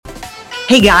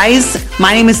Hey guys,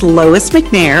 my name is Lois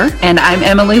McNair. And I'm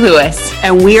Emily Lewis.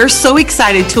 And we are so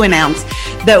excited to announce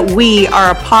that we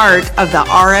are a part of the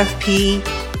RFP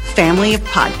family of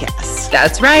podcasts.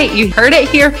 That's right. You heard it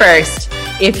here first.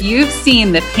 If you've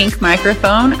seen the pink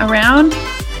microphone around,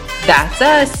 that's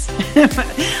us.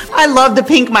 I love the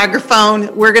pink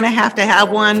microphone. We're going to have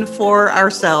one for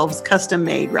ourselves, custom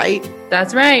made, right?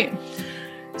 That's right.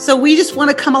 So we just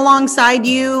want to come alongside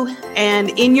you and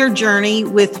in your journey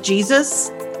with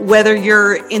Jesus, whether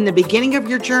you're in the beginning of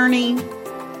your journey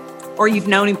or you've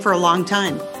known him for a long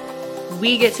time.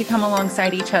 We get to come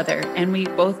alongside each other and we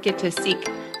both get to seek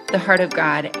the heart of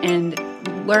God and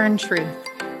learn truth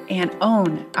and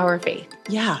own our faith.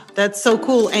 Yeah, that's so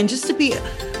cool. And just to be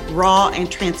raw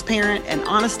and transparent and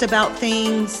honest about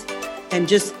things and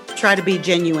just try to be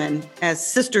genuine as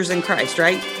sisters in Christ,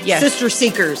 right? Yes. Sister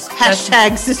Seekers.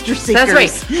 Hashtag Sister Seekers.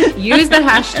 That's right. Use the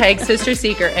hashtag Sister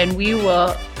Seeker and we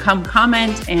will come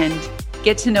comment and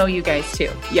get to know you guys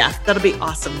too. Yeah, that'll be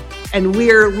awesome. And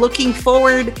we're looking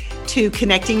forward to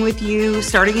connecting with you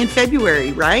starting in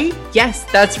February, right? Yes,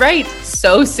 that's right.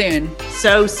 So soon.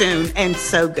 So soon and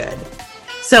so good.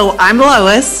 So I'm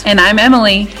Lois. And I'm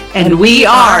Emily. And we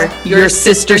are your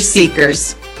Sister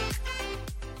Seekers.